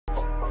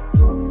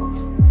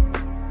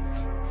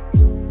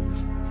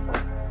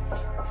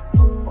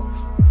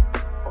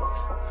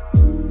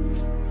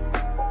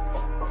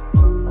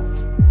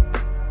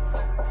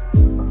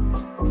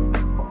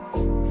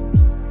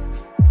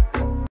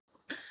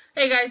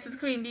guys, it's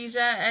Queendija,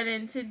 and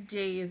in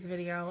today's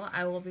video,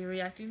 I will be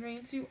reacting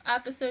to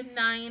episode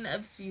 9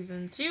 of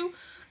season 2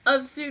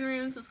 of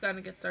Tsurune. So let's go ahead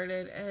and get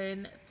started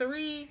in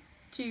 3,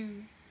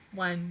 2,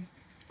 1,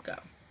 go.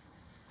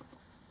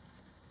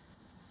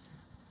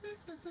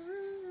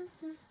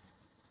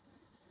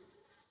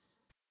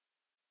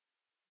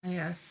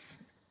 Yes,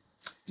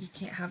 you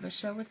can't have a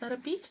show without a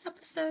beach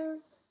episode.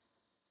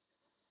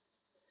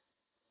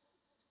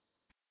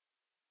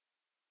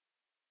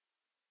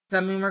 Does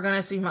that mean we're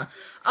gonna see my...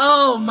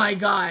 Oh my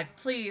god,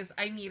 please,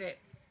 I need it.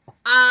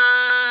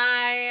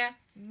 I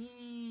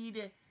need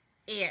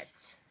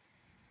it.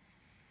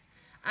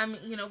 I mean,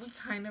 you know, we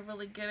kind of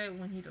really get it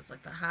when he does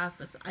like the half,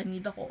 but I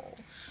need the whole.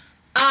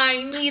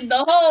 I need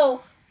the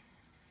whole.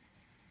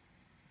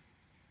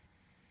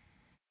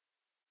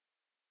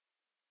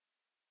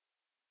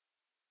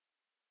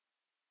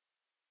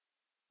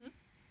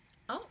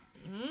 Oh.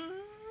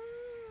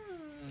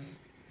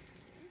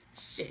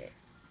 Shit.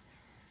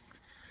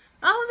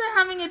 Oh,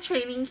 they're having a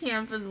training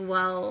camp as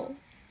well.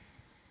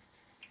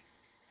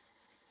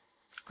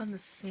 On the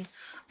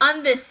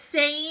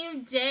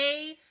same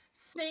day,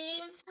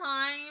 same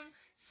time,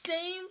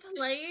 same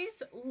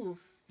place. Oof.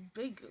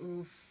 Big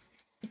oof.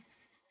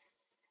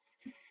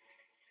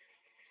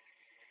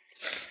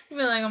 Be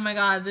like, oh my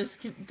god, this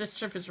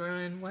trip is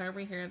ruined. Why are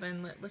we here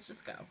then? Let's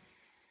just go.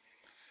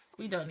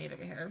 We don't need to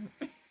be here.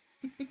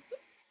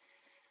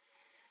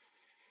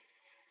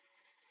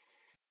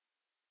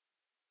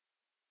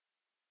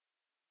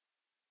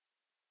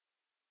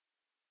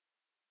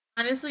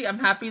 Honestly, I'm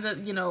happy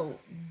that, you know,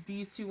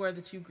 these two are the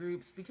two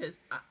groups because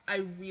I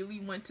really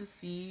want to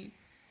see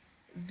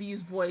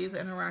these boys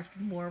interact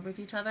more with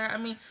each other. I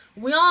mean,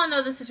 we all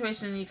know the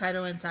situation in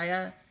Nikaido and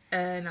Saya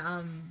and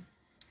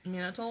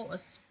Minato,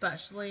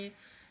 especially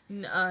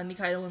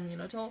Nikaido and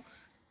Minato.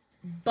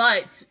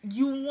 But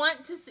you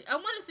want to see, I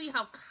want to see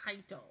how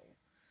Kaito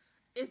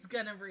is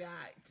gonna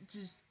react to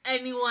just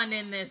anyone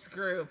in this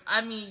group. I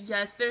mean,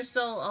 yes, they're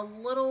still a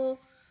little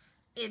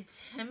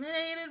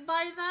intimidated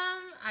by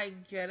them. I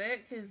get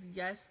it, because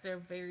yes, they're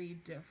very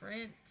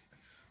different,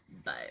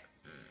 but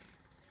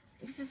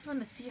you just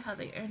want to see how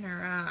they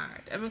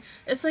interact. I mean,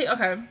 it's like,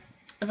 okay,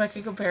 if I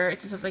could compare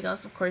it to something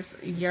else, of course,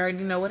 you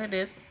already know what it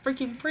is.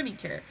 Freaking Pretty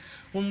Cure.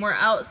 When we're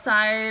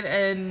outside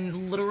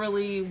and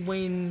literally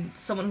when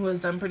someone who has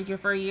done Pretty Cure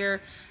for a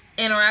year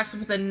interacts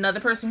with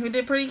another person who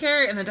did Pretty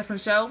Cure in a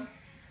different show.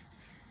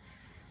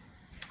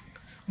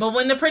 But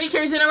when the Pretty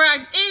Cures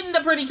interact in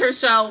the Pretty Cure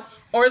show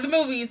or the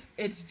movies,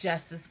 it's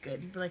just as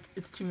good. You'd be like,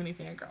 it's too many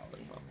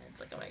fangirling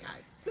moments. Like, oh my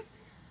god.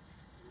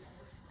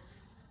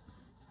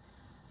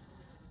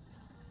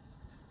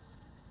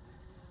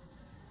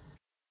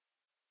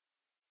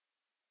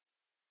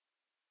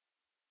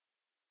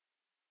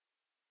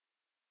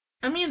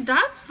 I mean,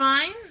 that's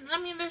fine.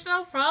 I mean, there's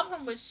no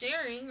problem with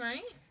sharing,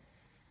 right?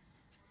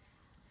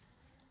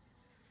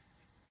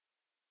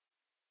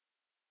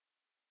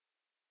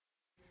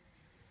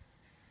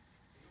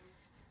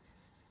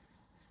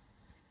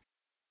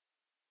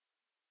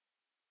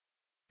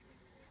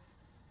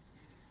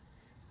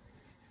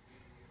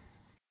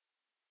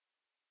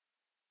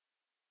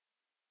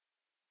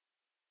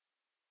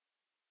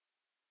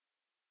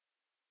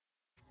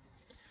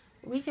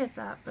 We get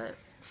that, but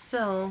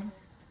still.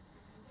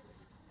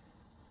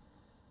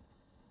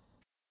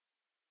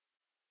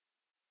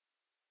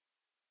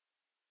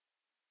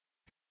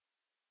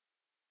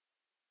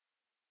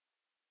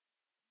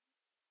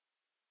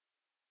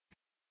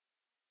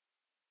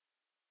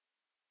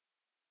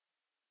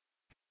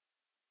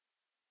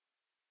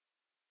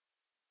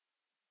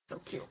 So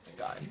cute, oh my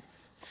god.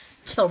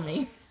 Kill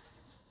me.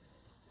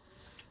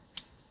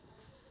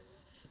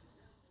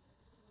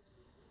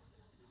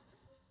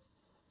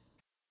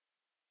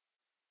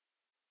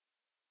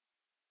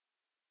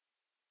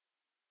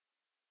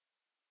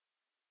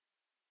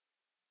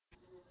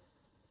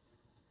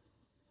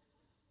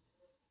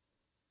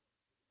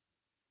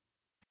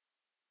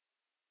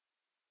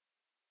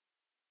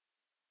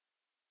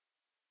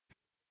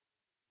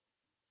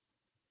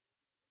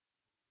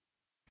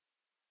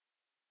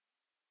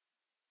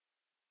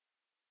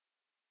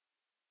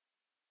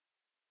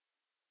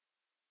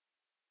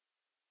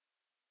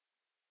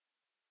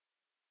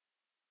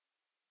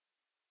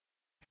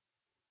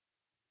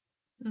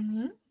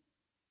 Mm-hmm.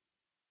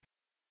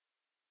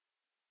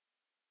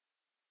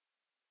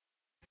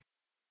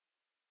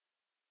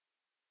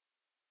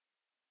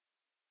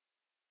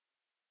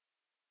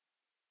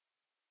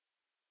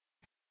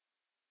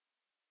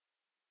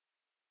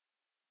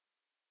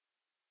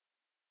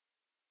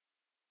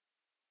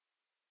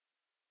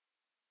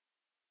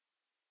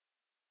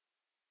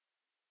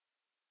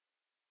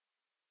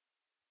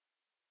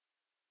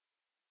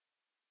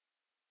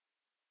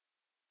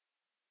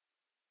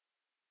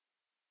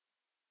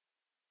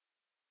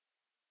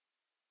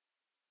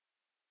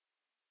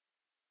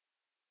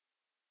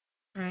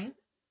 Right.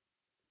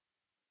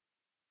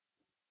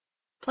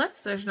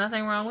 Plus, there's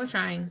nothing wrong with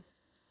trying.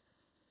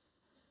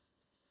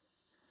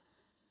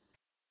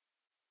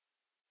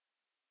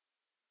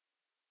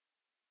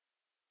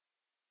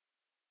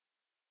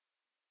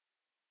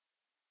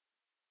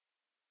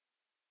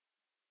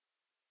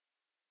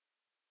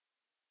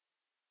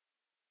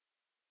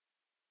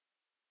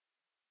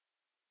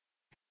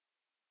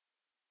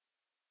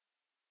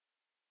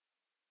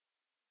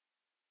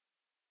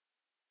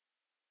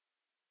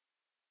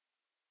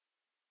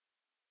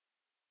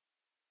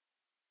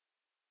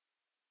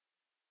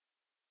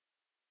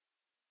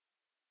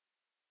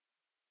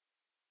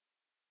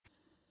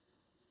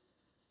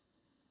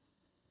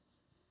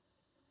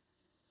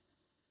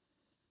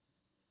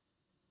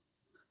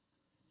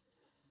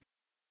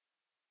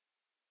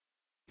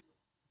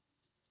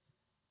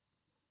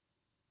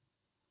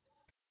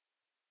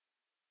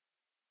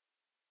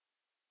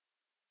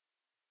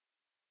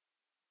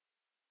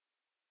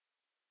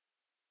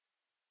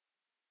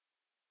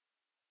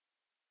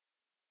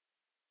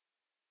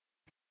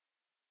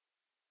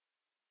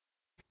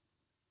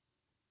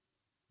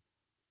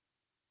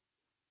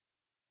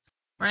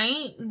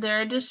 right?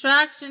 They're a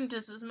distraction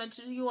just as much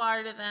as you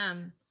are to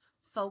them.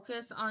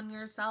 Focus on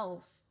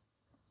yourself.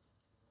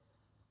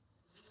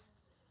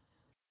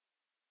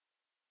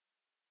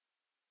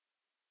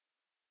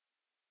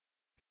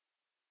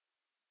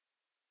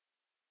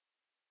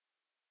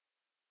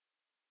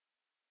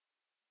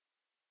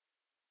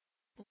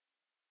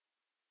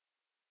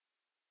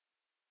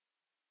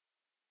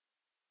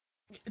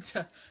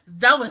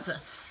 That was a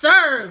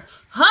serve.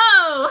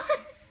 Ho!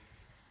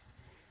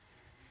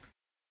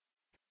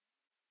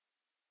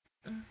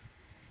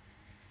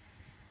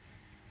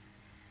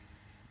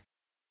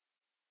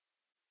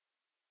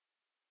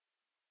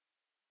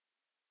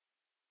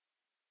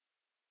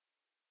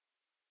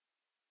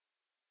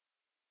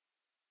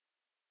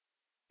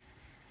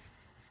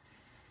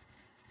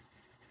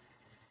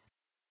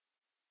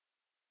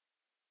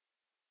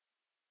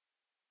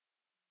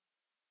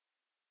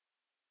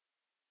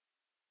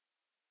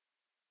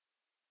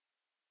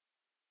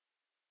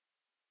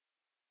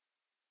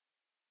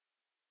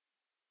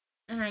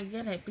 And I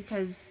get it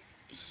because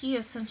he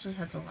essentially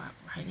has a lot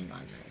riding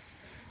on this.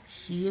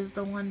 He is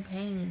the one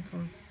paying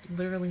for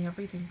literally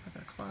everything for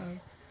their club.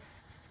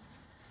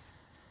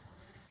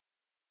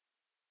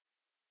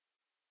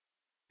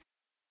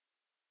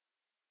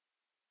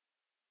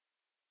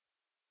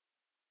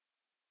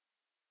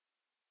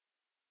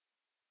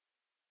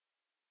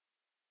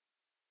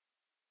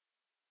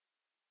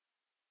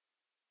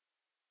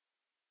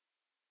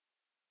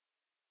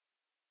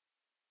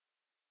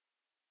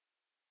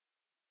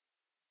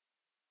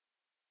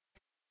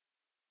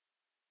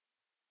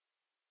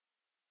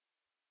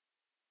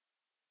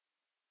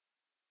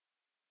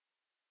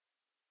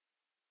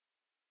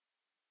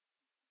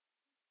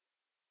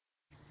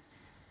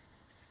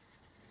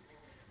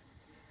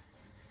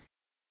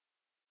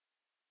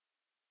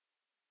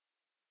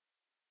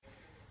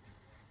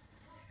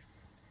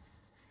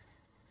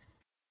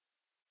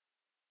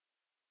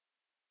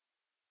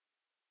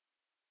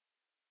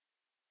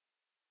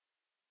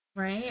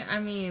 Right?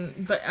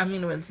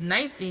 It was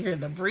nice to hear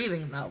the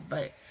breathing though,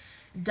 but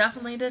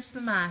definitely ditch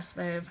the mask,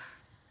 babe.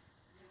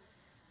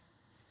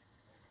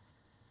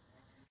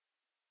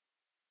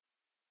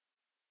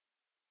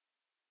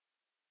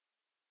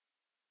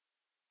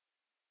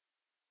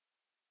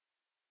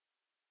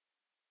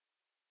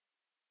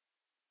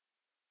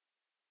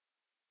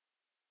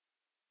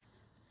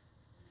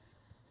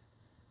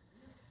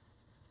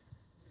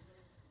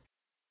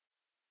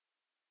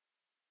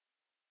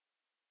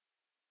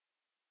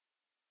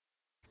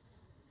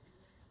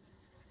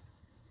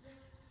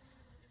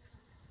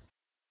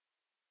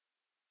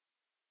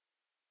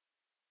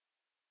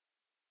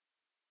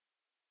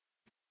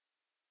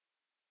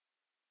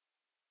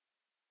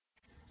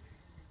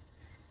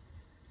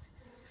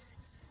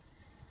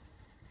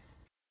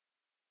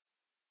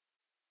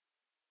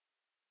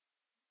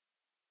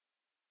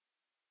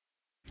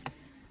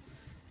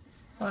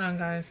 Hold on,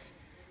 guys.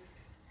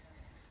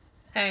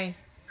 Hey.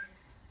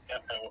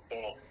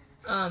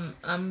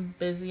 I'm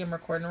busy. I'm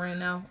recording right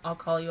now. I'll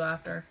call you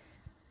after.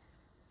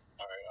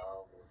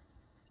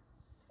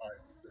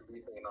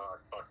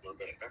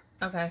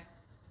 Okay.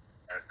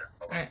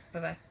 All right. Bye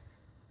bye.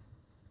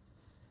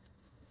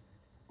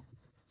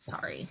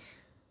 Sorry.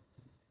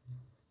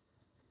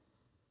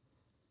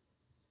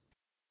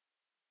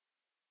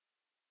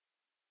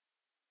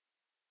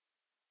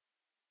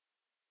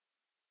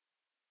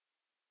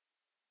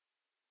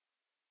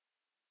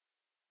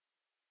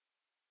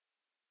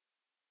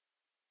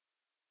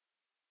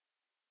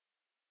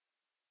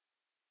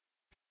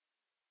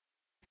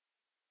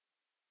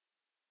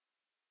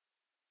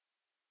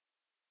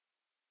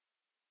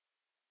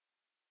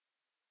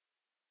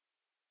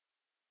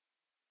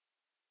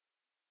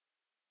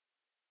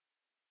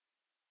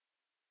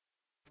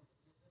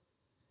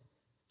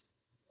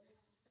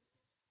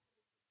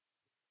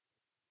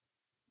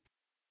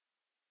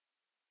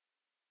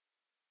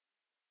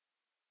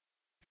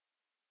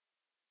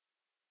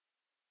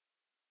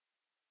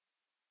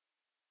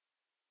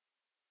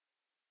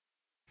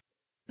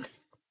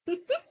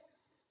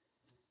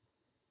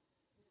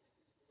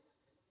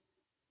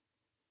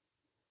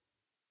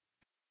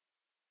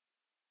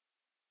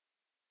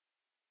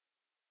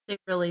 They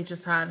really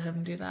just had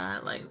him do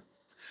that. Like,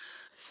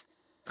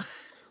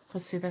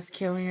 let's see, that's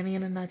killing Annie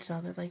in a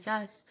nutshell. They're like,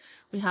 yes,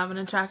 we have an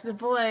attractive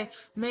boy.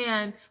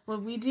 Man,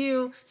 what we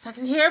do,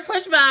 second hair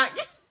pushback.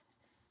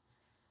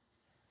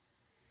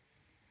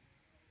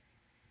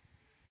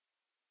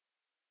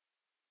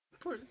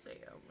 Poor Say,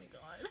 oh my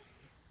god.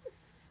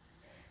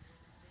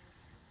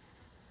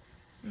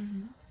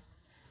 Mm-hmm.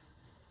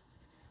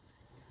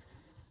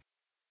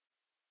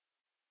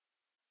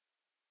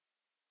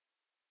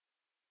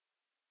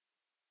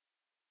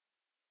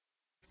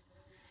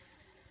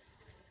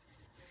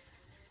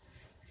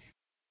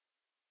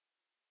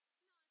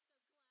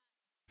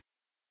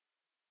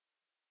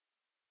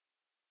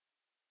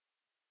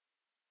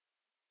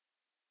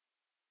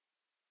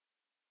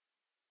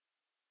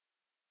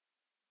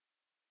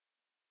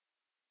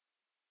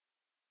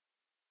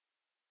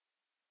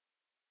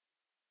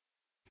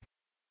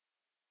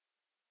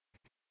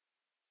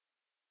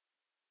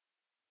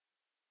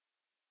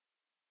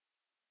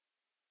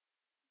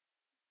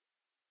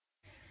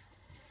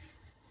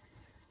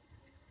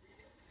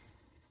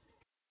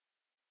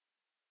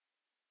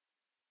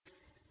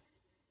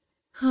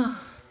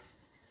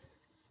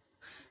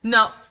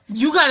 No,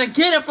 you gotta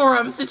get it for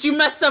him since you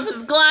messed up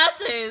his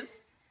glasses.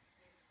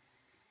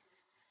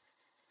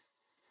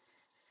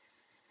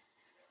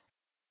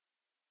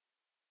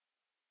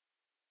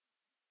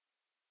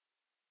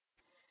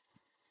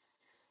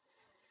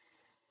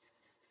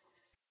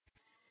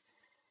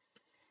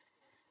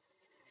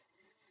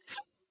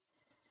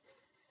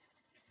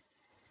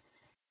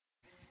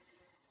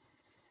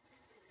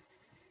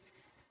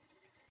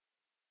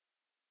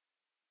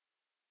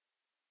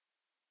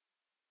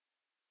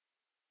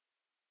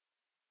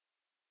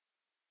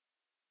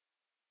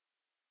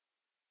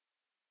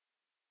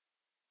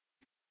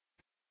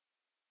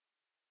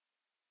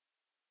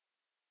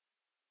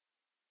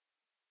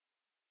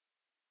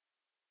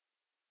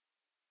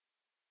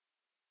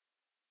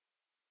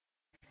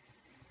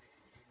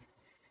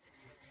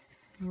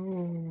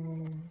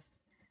 Ooh.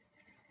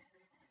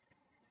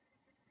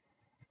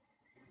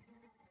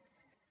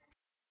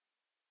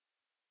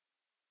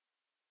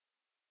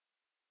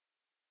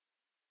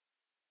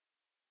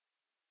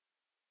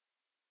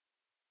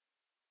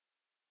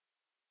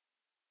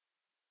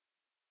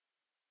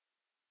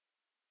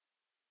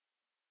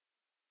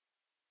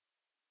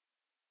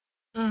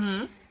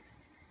 Mm-hmm.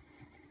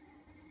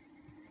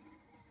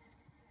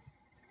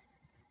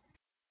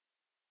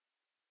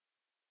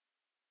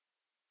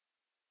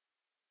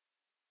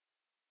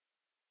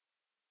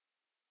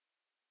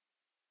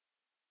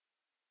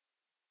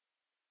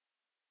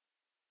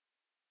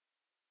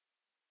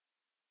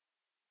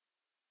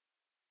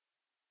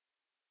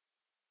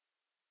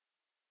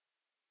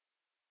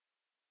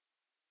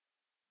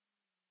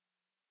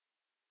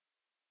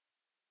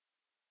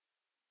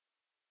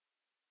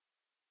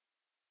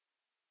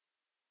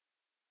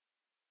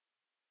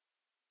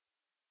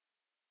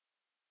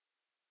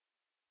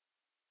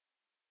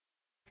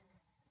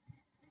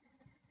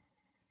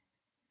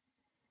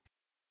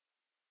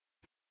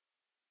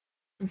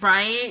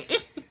 Right?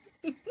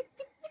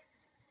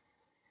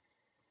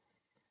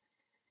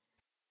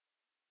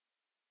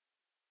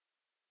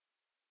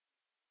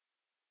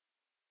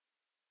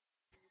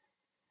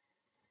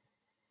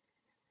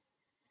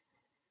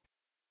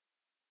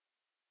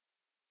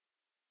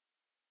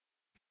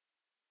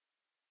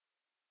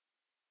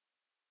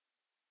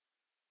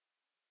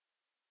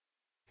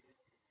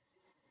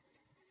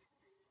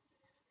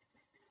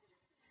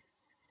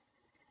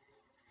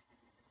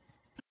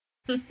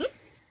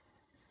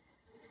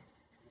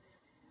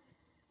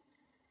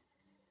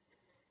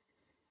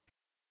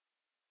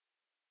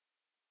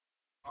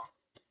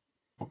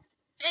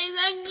 He's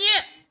so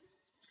cute.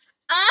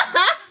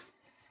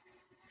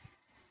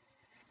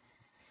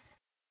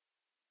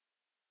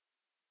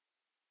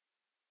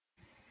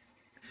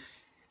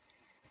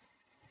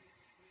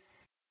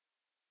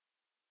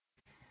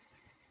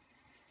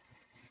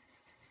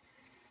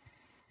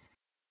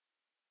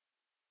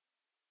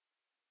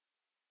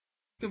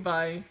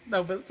 Goodbye.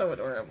 That was so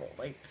adorable.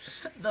 Like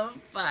the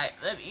fact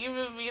that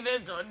even Mina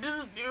don't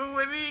just knew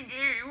what he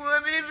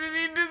wanted and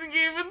he just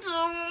gave it to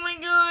him. Oh my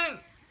god.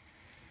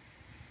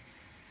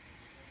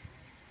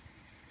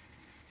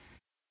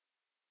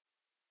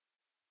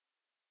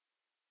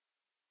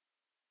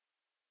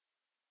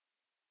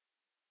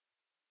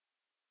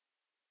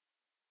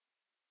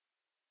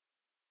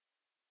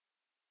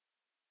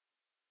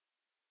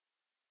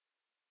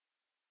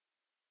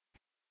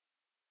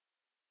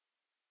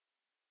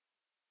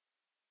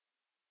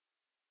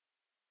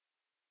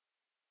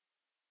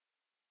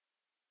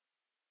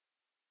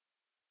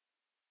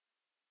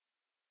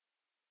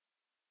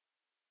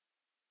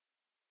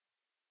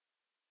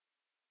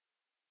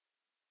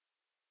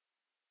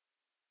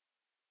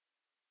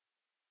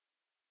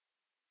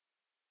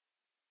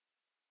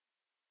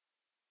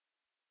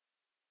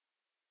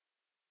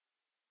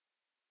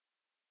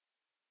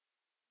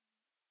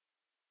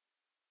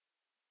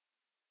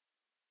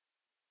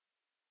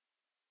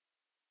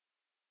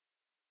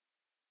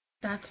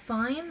 That's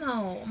fine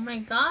though. Oh my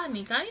god,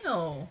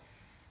 Nikaido.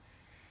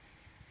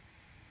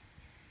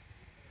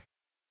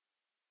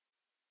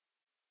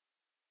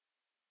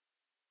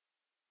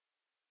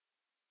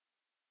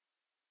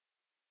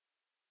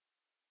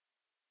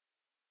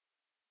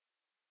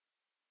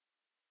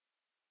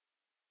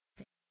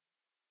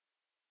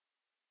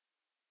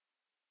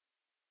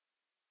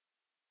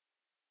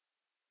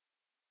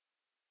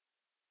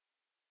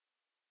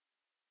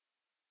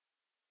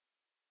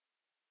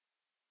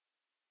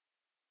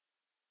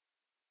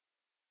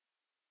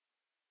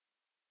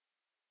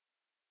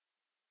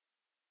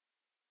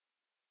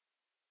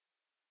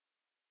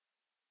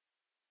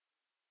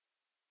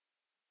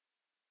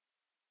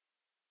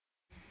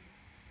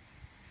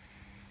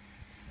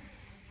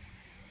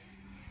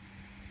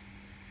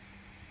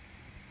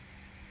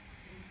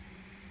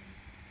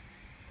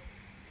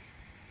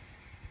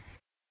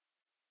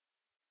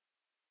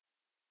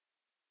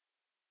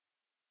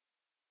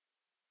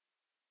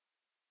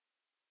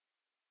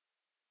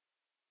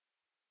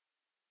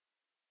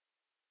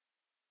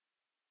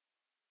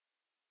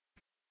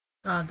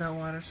 God, that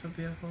water's so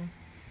beautiful.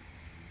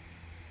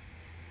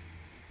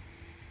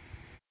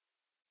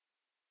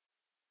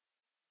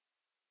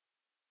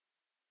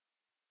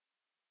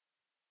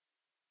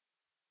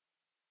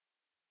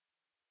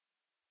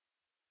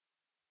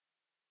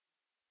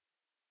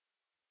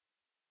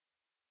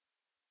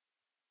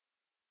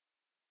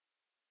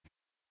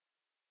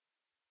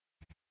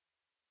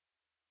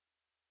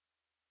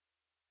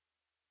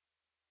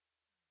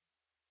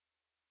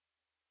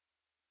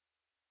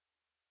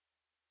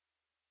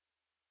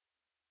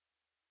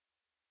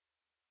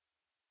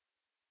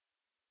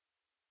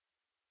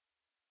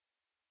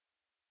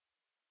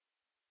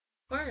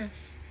 Of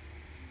course.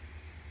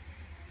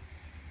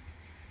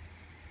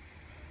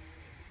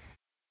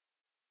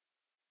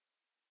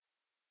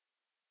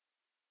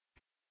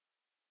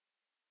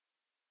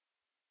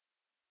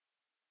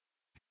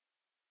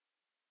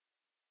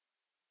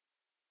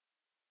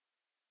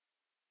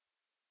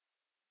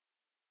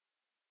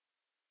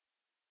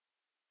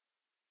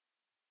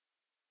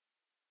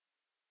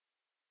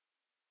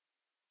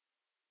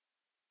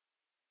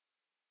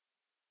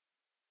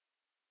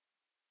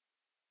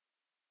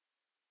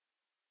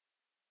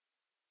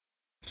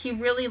 He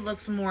really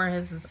looks more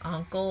as his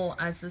uncle,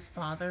 as his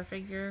father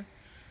figure.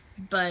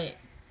 But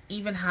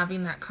even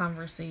having that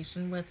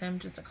conversation with him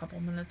just a couple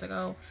minutes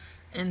ago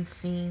and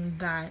seeing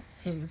that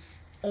his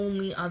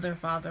only other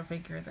father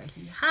figure that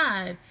he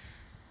had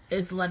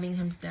is letting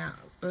him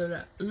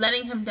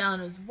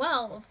down as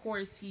well. Of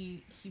course,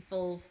 he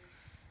feels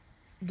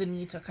the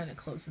need to kind of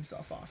close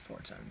himself off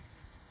towards him.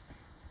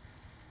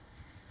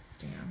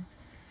 Damn.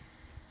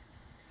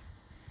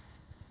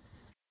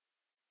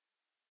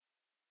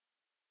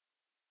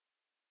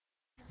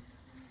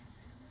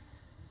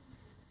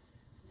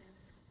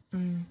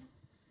 Mm.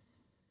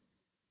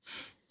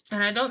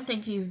 And I don't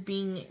think he's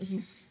doing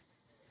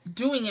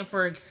it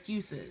for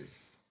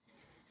excuses.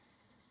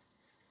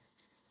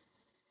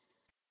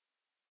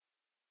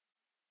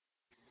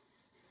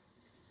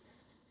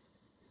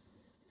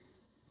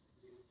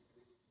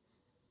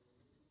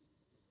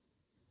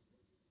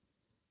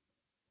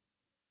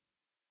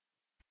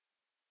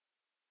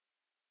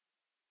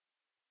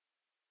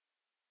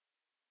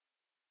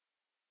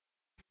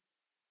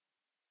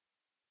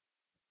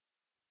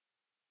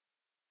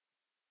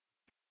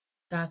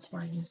 That's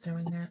why he's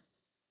doing it.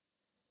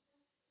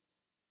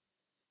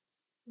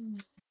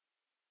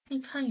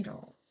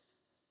 Mikhailo.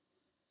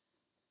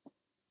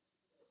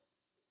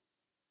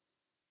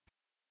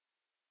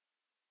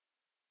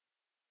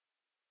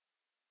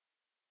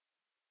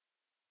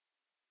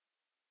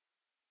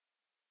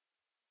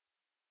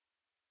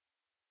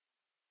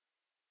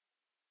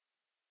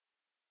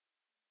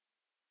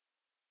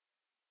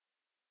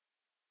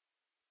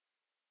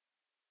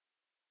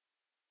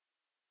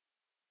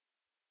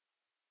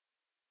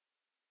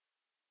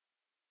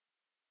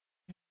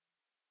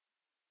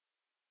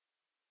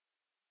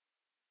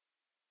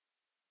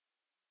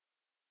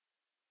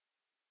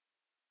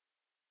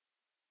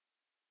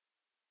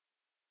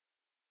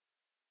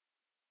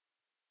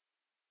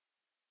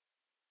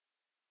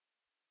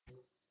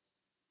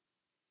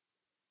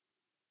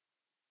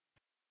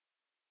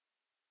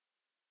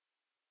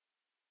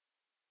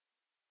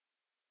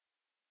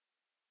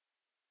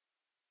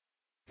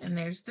 And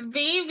there's the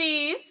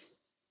babies.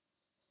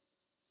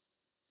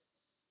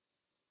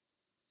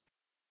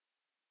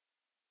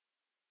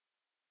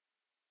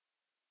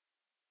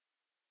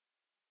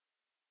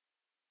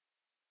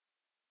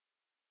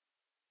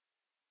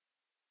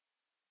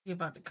 He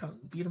about to come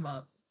beat him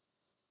up.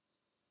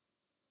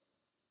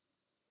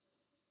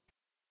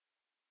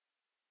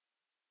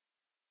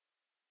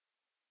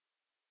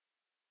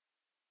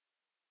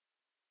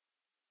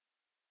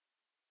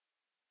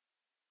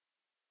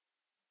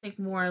 I think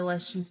more or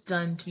less she's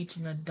done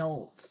teaching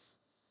adults,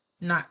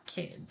 not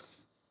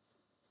kids.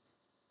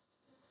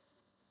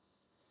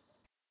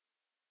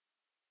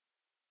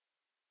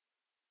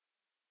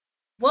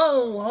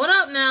 Whoa, hold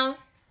up now.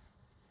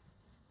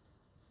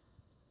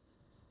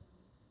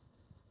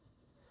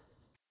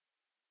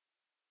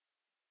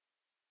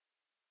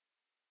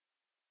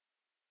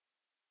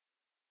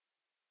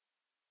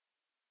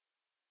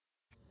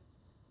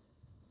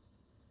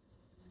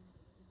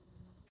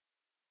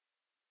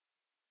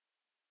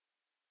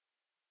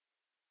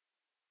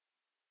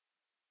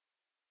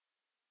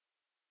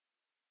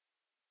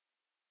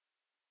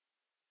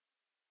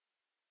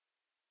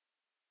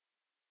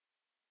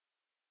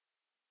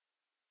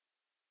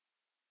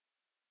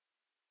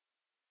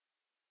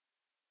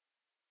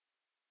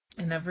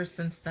 And ever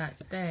since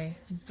that day,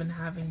 he's been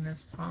having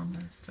this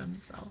promise to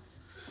himself.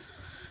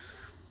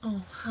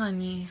 Oh,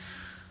 honey.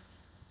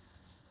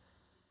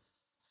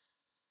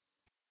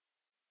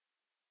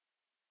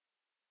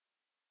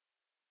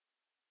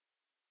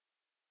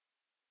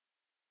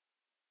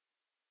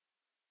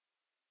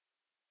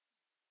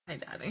 Hi,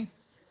 Daddy.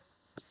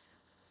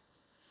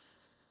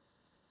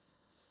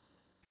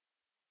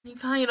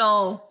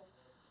 Mikhailo,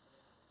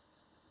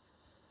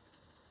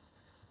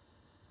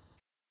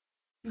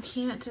 you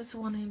can't just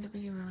want him to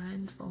be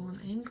revengeful and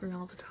angry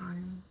all the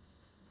time.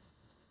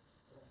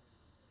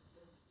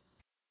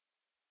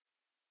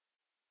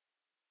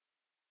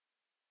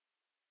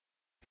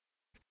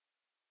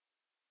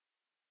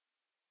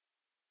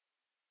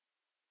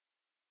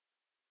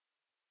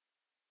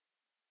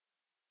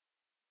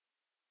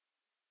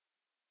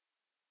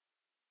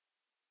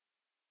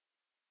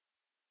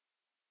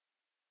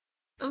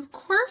 Of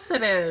course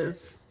it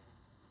is.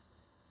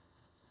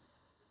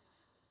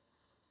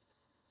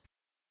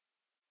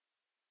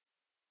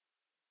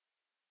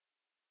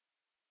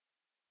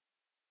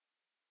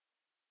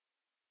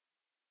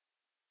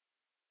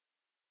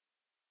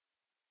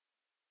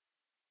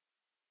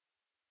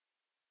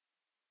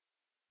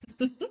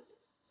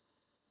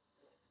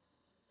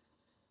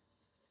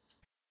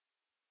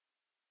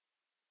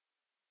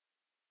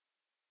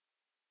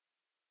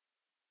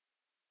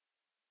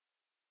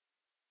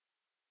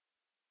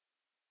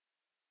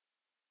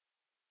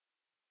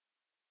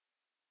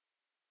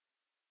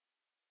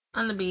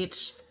 On the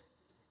beach.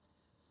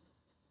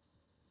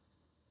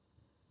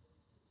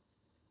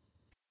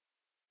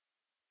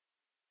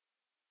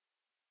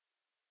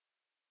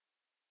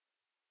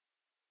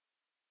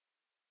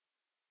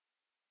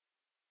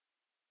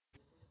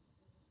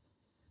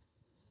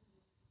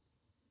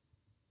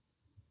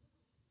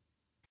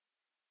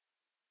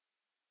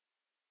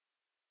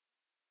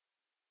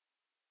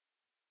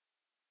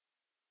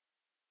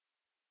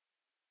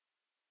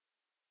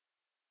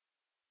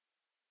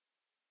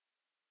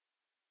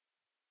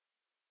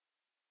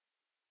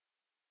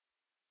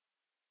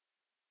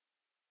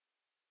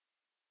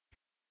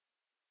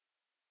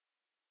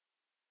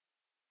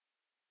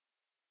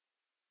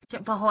 Yeah,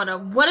 but hold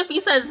on. What if he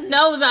says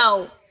no,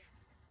 though?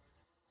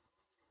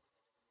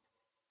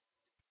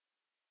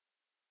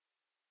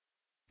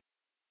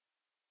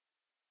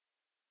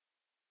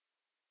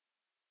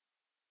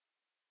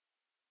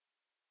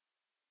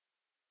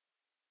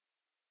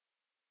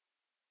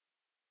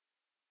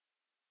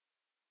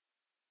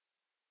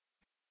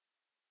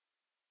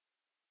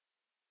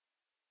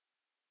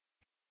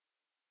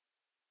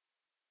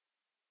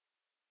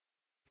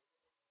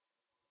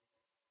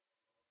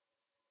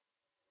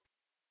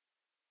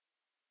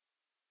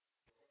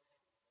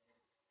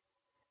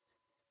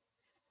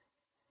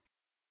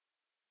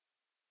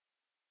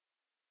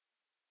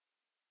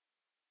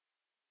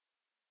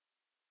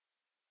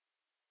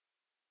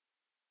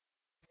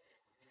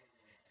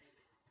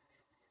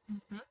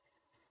 Mhm.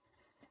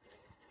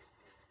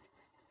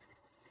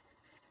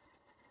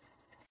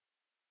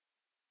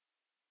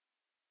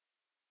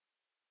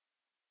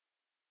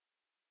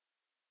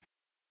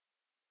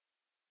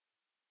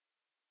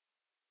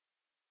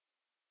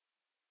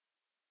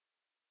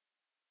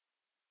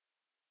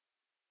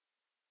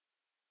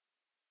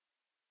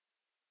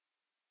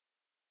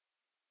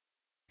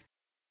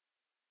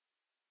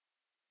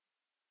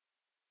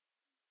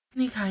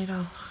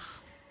 Nikaido.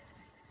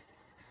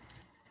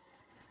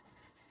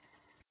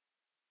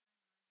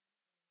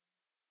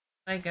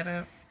 I get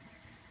it.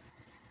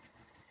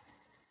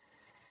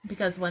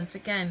 Because once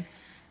again,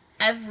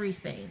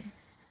 everything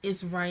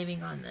is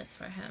riding on this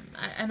for him.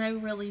 And I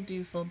really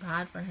do feel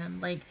bad for him.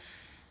 Like,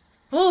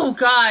 oh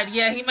God,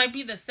 yeah, he might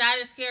be the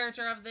saddest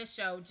character of this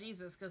show.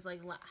 Jesus, because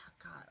like, God,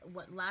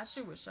 what last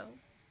year was show?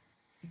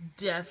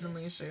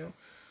 Definitely a show.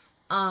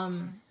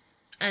 Um,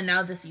 and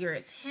now this year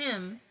it's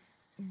him.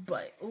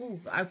 But ooh,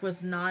 I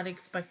was not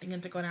expecting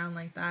it to go down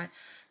like that.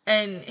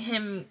 And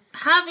him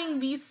having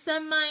the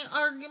semi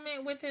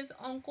argument with his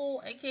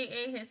uncle,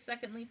 aka his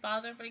secondly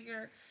father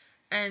figure,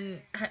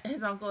 and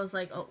his uncle is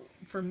like, "Oh,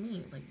 for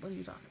me, like, what are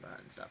you talking about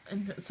and stuff?"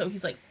 And so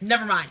he's like,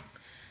 "Never mind,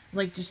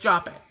 like, just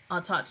drop it.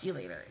 I'll talk to you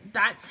later."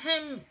 That's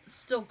him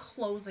still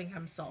closing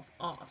himself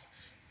off,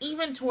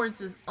 even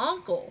towards his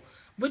uncle,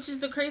 which is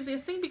the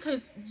craziest thing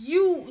because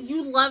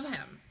you love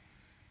him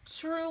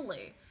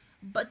truly,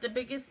 but the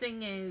biggest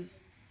thing is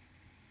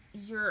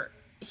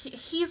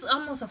he's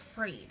almost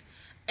afraid.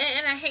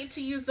 And I hate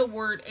to use the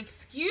word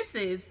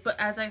excuses, but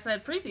as I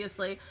said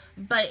previously,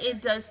 but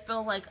it does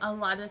feel like a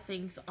lot of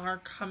things are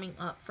coming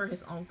up for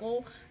his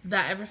uncle,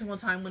 that every single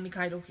time when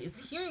Nikaido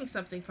is hearing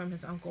something from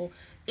his uncle,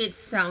 it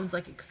sounds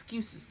like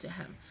excuses to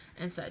him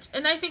and such.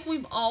 And I think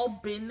we've all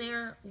been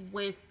there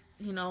with,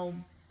 you know,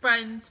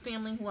 friends,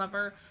 family,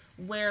 whoever,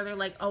 where they're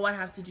like, "Oh, I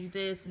have to do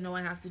this, no,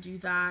 I have to do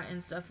that,"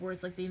 and stuff, where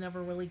it's like they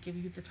never really give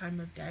you the time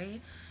of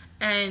day.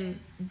 And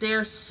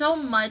there's so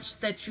much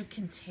that you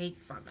can take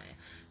from it,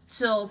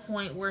 to a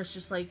point where it's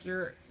just like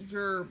you're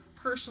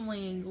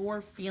personally in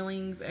your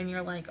feelings, and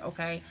you're like,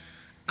 okay,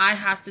 I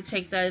have to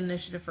take that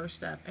initiative first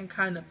step and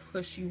kind of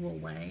push you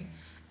away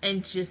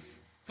and just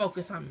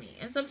focus on me.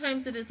 And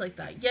sometimes it is like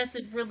that. Yes,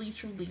 it really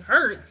truly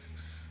hurts,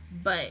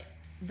 but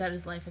that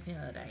is life at the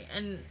end of the day.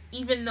 And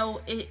even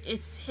though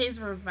it's his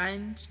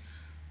revenge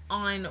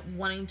on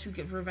wanting to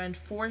get revenge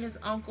for his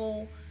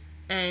uncle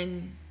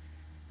and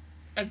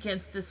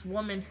against this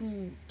woman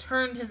who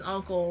turned his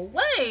uncle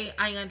away,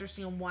 I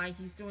understand why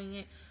he's doing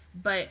it,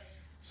 but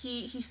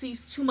he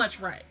sees too much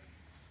red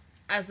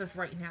as of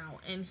right now,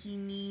 and he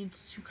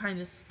needs to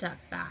kind of step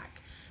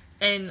back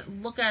and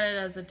look at it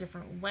as a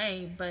different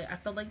way. But I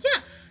feel like,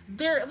 yeah,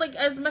 they're like,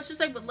 as much as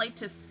I would like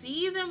to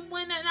see them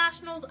win at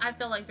nationals, I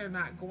feel like they're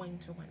not going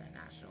to win at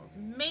nationals.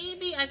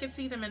 Maybe I could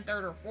see them in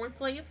third or fourth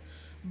place,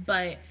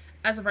 but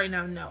as of right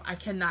now, no, I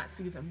cannot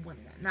see them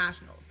winning at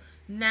nationals.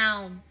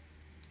 Now,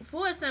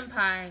 Fua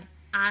Senpai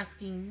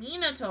asking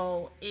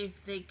Minato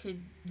if they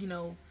could, you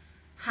know,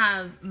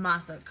 have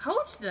Masa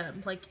coach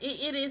them, like,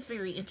 it is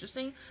very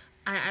interesting.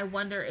 I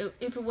wonder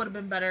if it would have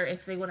been better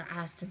if they would have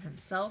asked him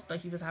himself,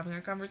 but he was having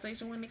a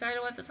conversation with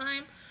Nikaido at the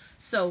time.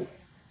 So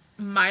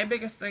my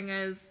biggest thing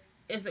is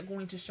it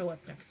going to show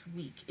up next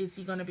week? Is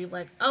he going to be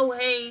like, "Oh,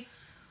 hey,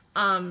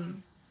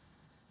 um,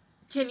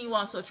 can you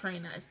also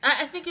train us?"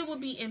 I think it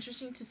would be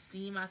interesting to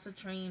see Masa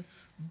train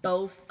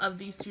both of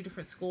these two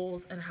different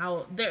schools, and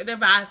how they're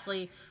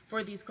vastly,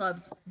 for these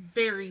clubs,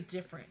 very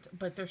different,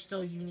 but they're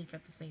still unique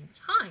at the same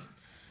time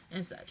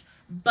and such.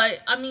 But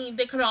I mean,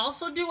 they could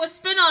also do a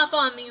spin-off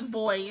on these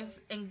boys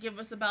and give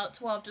us about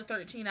 12 to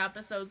 13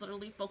 episodes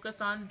literally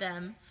focused on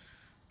them.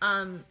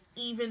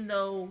 Even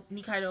though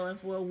Nikaido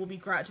and Fuo will be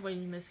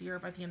graduating this year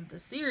by the end of the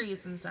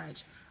series and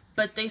such,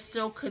 but they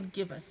still could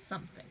give us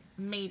something.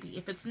 Maybe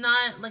if it's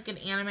not like an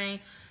anime,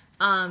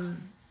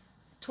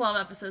 12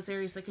 episode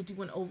series, they could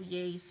do an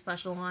OVA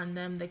special on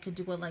them. They could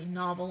do a like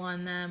novel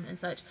on them and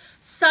such.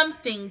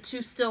 Something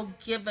to still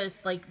give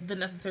us like the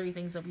necessary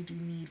things that we do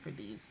need for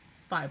these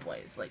 5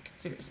 boys. Like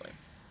seriously.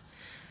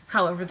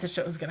 However, the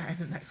show is gonna end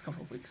in the next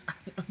couple of weeks.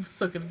 I'm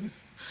still gonna be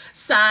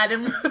sad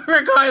and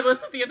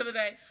regardless at the end of the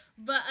day.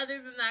 But other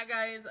than that,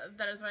 guys,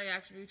 that is my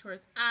reaction review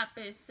towards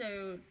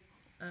episode.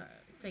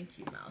 Thank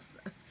you, Mouse.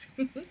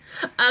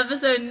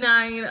 Episode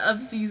 9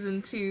 of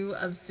season 2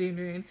 of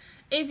Tsurune.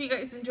 If you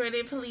guys enjoyed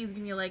it, please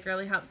give me a like. It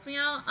really helps me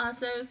out.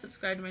 Also,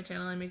 subscribe to my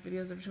channel. I make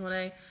videos every single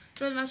day.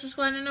 Join the Master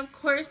Squad. And of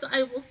course,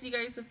 I will see you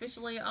guys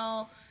officially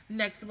all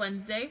next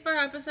Wednesday for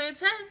episode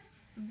 10.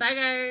 Bye,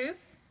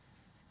 guys.